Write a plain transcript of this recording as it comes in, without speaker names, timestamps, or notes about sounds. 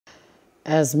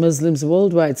As Muslims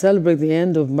worldwide celebrate the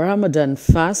end of Ramadan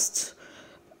fast,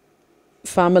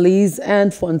 families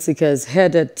and fun seekers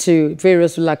headed to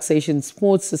various relaxation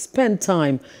spots to spend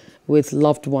time with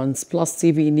loved ones. Plus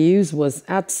TV News was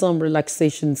at some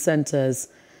relaxation centers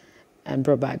and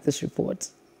brought back this report.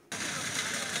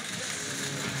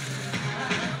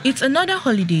 It's another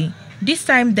holiday, this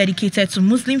time dedicated to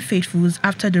Muslim faithfuls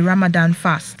after the Ramadan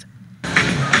fast.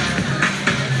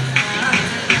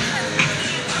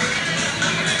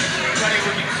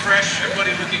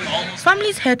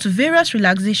 Families head to various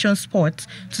relaxation spots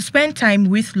to spend time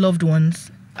with loved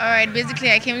ones. Alright,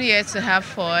 basically I came here to have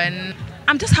fun.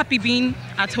 I'm just happy being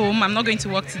at home. I'm not going to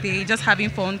work today, just having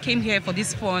fun. Came here for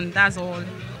this fun, that's all.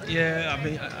 Yeah,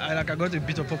 I got a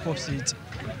bit of pop-up seat,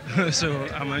 so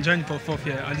I'm enjoying pop-up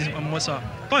here. And I'm Mosa.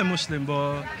 I'm not a Muslim,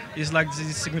 but it's like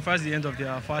it signifies the end of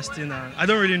their fasting. And I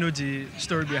don't really know the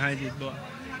story behind it, but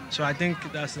so I think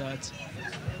that's that.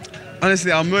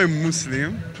 Honestly, I'm not a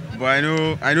Muslim, but I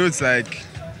know it's like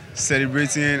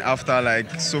celebrating after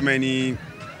like so many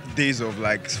days of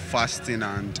like fasting,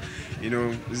 and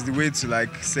it's the way to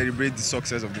like celebrate the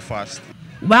success of the fast.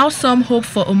 While some hope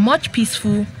for a much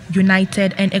peaceful,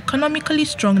 united and economically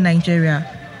strong Nigeria,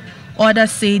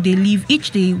 others say they live each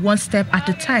day one step at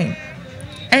a time.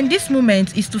 And this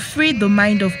moment is to free the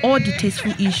mind of all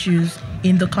distasteful issues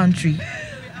in the country.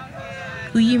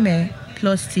 Uyime,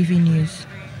 Plus TV News.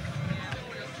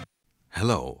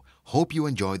 Hello, hope you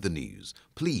enjoyed the news.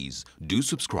 Please do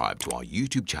subscribe to our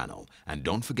YouTube channel and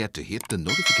don't forget to hit the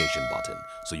notification button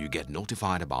so you get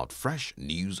notified about fresh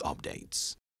news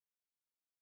updates.